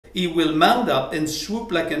He will mount up and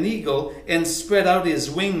swoop like an eagle and spread out his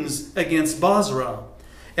wings against Bozrah.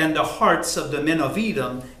 And the hearts of the men of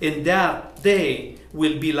Edom in that day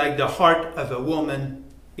will be like the heart of a woman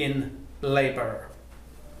in labor.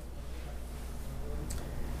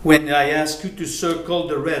 When I ask you to circle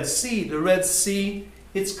the Red Sea,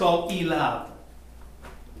 it's called Elat.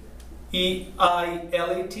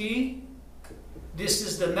 E-I-L-A-T. This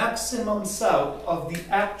is the maximum south of the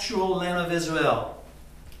actual land of Israel.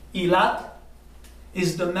 Elat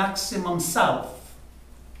is the maximum south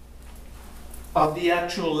of the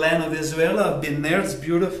actual land of Israel. I've been there. It's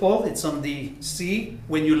beautiful. It's on the sea.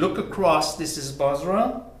 When you look across, this is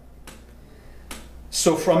Bozrah.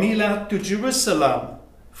 So from Elat to Jerusalem,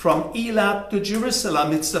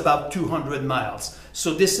 it's about 200 miles.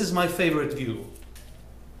 So this is my favorite view.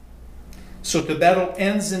 So the battle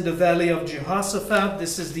ends in the valley of Jehoshaphat.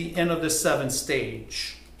 This is the end of the seventh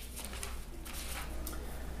stage.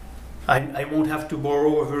 I won't have to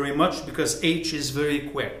borrow very much because H is very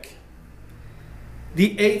quick.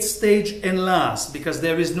 The eighth stage and last, because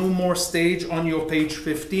there is no more stage on your page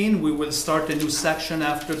 15. We will start a new section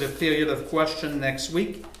after the period of question next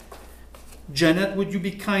week. Janet, would you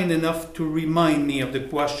be kind enough to remind me of the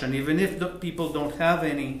question? Even if the people don't have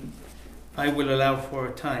any, I will allow for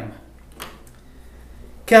a time.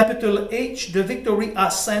 Capital H, the victory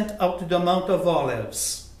ascent out to the Mount of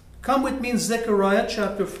Olives. Come with me in Zechariah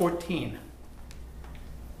chapter 14.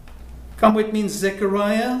 Come with me in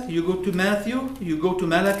Zechariah. You go to Matthew, you go to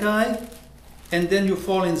Malachi, and then you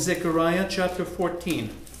fall in Zechariah chapter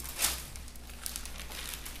 14.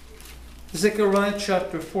 Zechariah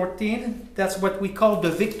chapter 14, that's what we call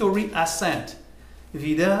the victory ascent.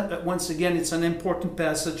 Vida, once again, it's an important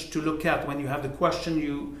passage to look at when you have the question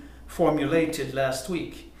you formulated last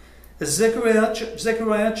week.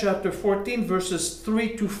 Zechariah chapter 14, verses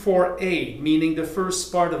 3 to 4a, meaning the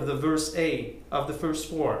first part of the verse A of the first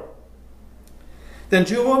four. Then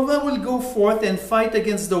Jehovah will go forth and fight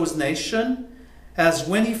against those nations as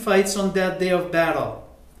when he fights on that day of battle.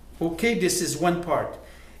 Okay, this is one part.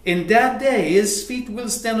 In that day his feet will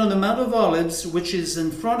stand on the Mount of Olives, which is in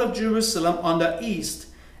front of Jerusalem on the east,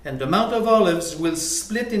 and the Mount of Olives will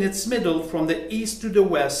split in its middle from the east to the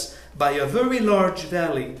west by a very large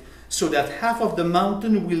valley, so that half of the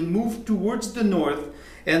mountain will move towards the north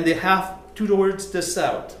and the half towards the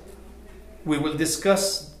south. We will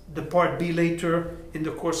discuss the part B later in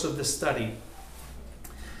the course of the study.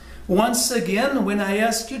 Once again, when I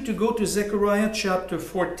ask you to go to Zechariah chapter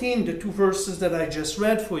 14, the two verses that I just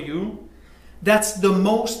read for you, that's the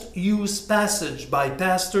most used passage by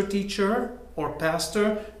pastor, teacher, or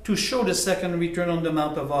pastor to show the second return on the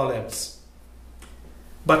Mount of Olives.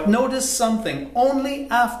 But notice something, only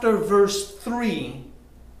after verse 3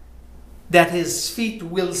 that his feet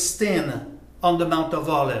will stand on the Mount of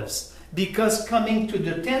Olives. Because coming to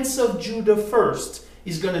the tents of Judah first,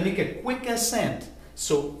 he's going to make a quick ascent.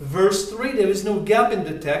 So verse 3, there is no gap in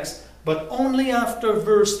the text, but only after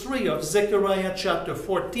verse 3 of Zechariah chapter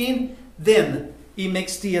 14, then he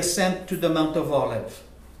makes the ascent to the Mount of Olives.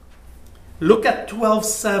 Look at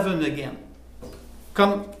 12:7 again.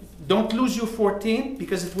 Don't lose your 14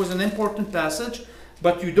 because it was an important passage,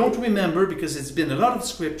 but you don't remember because it's been a lot of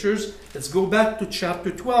scriptures. Let's go back to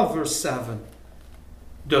chapter 12, verse 7.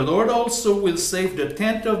 The Lord also will save the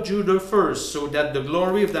tent of Judah first, so that the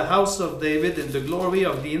glory of the house of David and the glory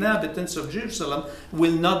of the inhabitants of Jerusalem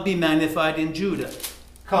will not be magnified in Judah.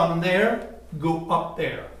 Come there, go up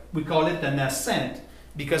there. We call it an ascent,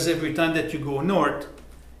 because every time that you go north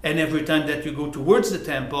and every time that you go towards the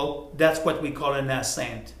temple, that's what we call an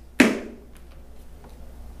ascent.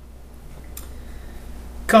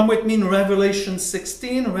 Come with me in Revelation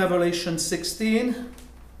 16. Revelation 16.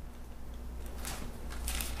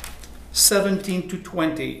 17 to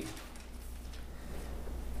 20.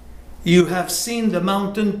 You have seen the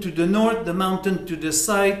mountain to the north, the mountain to the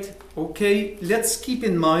side. Okay, let's keep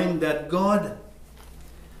in mind that God,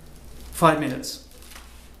 5 minutes,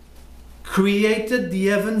 created the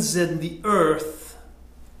heavens and the earth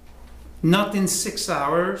not in 6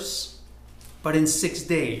 hours, but in 6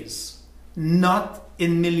 days, not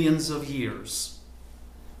in millions of years.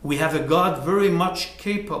 We have a God very much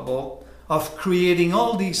capable of creating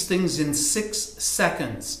all these things in 6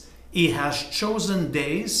 seconds. He has chosen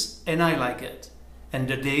days, and I like it. And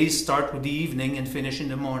the days start with the evening and finish in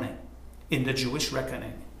the morning, in the Jewish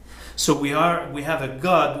reckoning. So we have a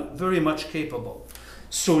God very much capable.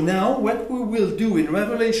 So now what we will do in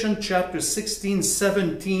Revelation chapter 16,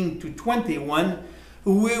 17 to 21,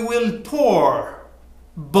 we will pour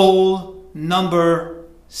bowl number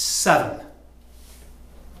 7.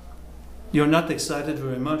 You're not excited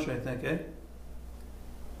very much, I think, eh?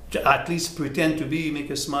 At least pretend to be, make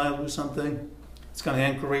a smile or something. It's going to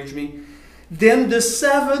encourage me. Then the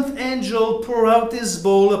seventh angel poured out his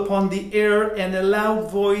bowl upon the air, and a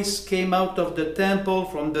loud voice came out of the temple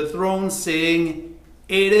from the throne, saying,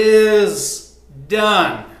 "It is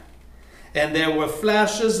done." And there were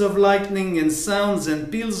flashes of lightning and sounds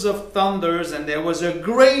and peals of thunders, and there was a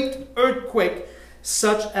great earthquake,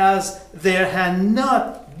 such as there had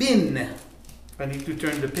not been. I need to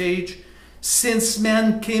turn the page. Since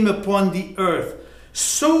man came upon the earth.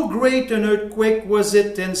 So great an earthquake was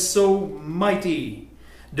it, and so mighty.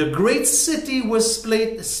 The great city was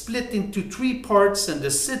split into 3 parts, and the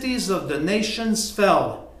cities of the nations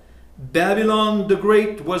fell. Babylon the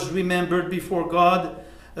Great was remembered before God,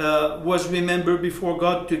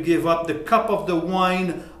 to give up the cup of the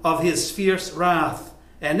wine of his fierce wrath.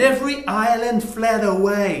 And every island fled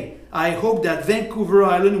away. I hope that Vancouver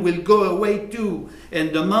Island will go away too.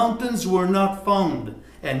 And the mountains were not found.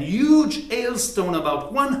 And huge hailstone,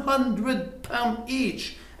 about 100 pounds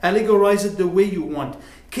each, allegorize it the way you want,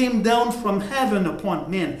 came down from heaven upon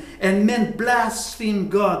men. And men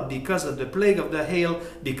blasphemed God because of the plague of the hail,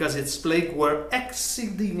 because its plague were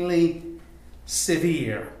exceedingly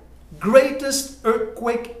severe. Greatest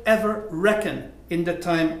earthquake ever reckoned in the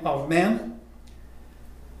time of man.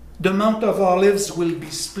 The Mount of Olives will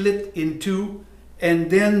be split in 2,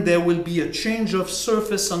 and then there will be a change of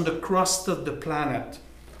surface on the crust of the planet.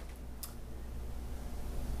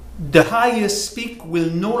 The highest peak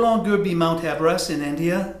will no longer be Mount Everest in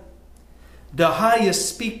India. The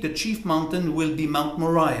highest peak, the chief mountain, will be Mount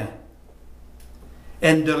Moriah.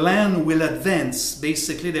 And the land will advance.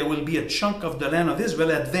 Basically, there will be a chunk of the land of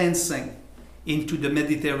Israel advancing into the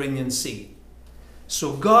Mediterranean Sea.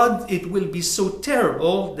 So God, it will be so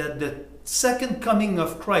terrible that the second coming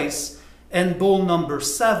of Christ and bowl number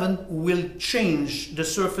 7 will change the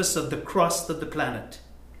surface of the crust of the planet.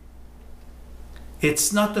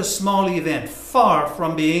 It's not a small event, far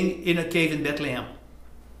from being in a cave in Bethlehem.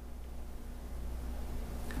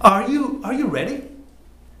 Are you ready?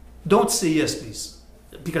 Don't say yes, please,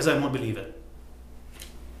 because I won't believe it.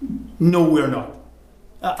 No, we're not.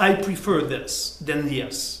 I prefer this than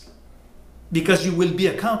yes, because you will be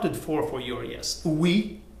accounted for your yes.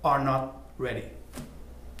 We are not ready.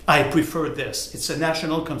 I prefer this. It's a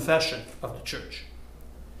national confession of the church.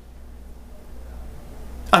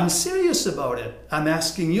 I'm serious about it. I'm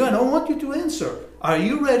asking you, and I want you to answer. Are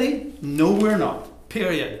you ready? No, we're not.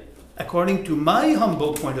 Period. According to my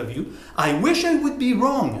humble point of view, I wish I would be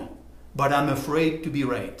wrong, but I'm afraid to be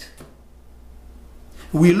right.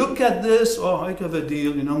 We look at this, oh, heck of a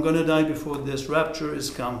deal, I'm going to die before this, rapture is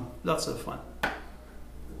come. Lots of fun.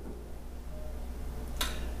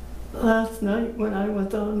 Last night when I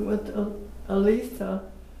was on with Elisa,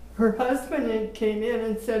 her husband came in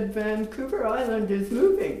and said, Vancouver Island is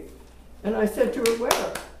moving. And I said to her,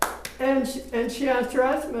 where? And she asked her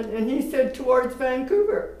husband, and he said, towards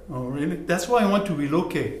Vancouver. Oh, really? That's why I want to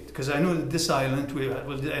relocate, because I know that this island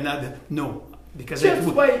no, because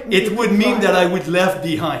it would mean that I would left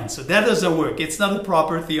behind. So that doesn't work. It's not a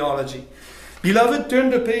proper theology. Beloved,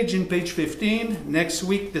 turn the page in page 15. Next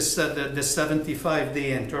week, the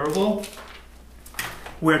 75-day interval.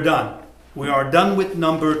 We're done. We are done with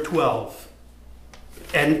number 12.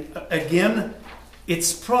 And again,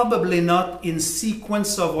 it's probably not in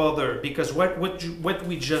sequence of order, because what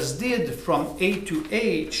we just did from A to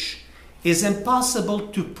H is impossible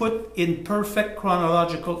to put in perfect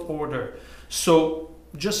chronological order. So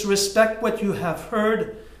just respect what you have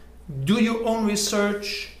heard, do your own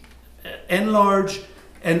research, enlarge,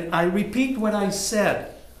 and I repeat what I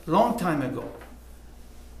said a long time ago.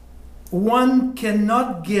 One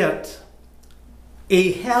cannot get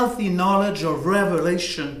a healthy knowledge of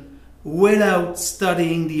Revelation without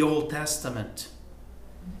studying the Old Testament.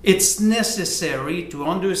 It's necessary to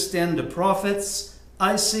understand the prophets,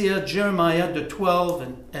 Isaiah, Jeremiah, the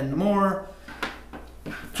 12 and more,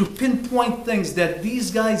 to pinpoint things that these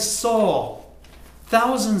guys saw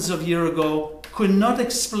thousands of years ago, could not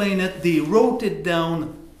explain it. They wrote it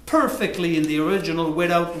down perfectly in the original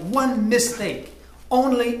without one mistake.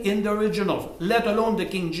 Only in the original, let alone the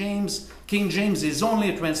King James. King James is only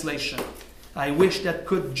a translation. I wish that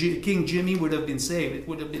King Jimmy would have been saved. It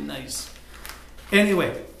would have been nice.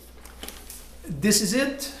 Anyway, this is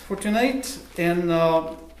it for tonight. And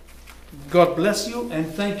God bless you. And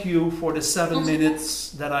thank you for the 7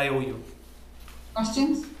 minutes that I owe you.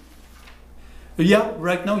 Questions? Yeah,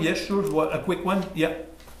 right now, yes, sure. A quick one, yeah.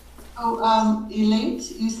 Oh, elate.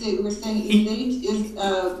 You were saying elate is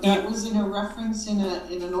that was in a reference in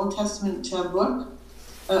an Old Testament book,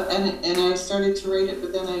 and I started to write it,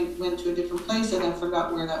 but then I went to a different place and I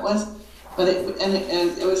forgot where that was. But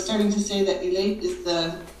it was starting to say that Eilat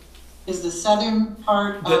is the southern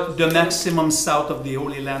part of the maximum south of the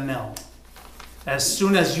Holy Land now. As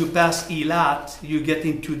soon as you pass Eilat, you get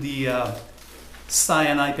into the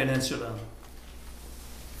Sinai Peninsula.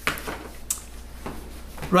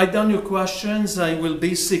 Write down your questions. I will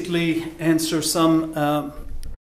basically answer some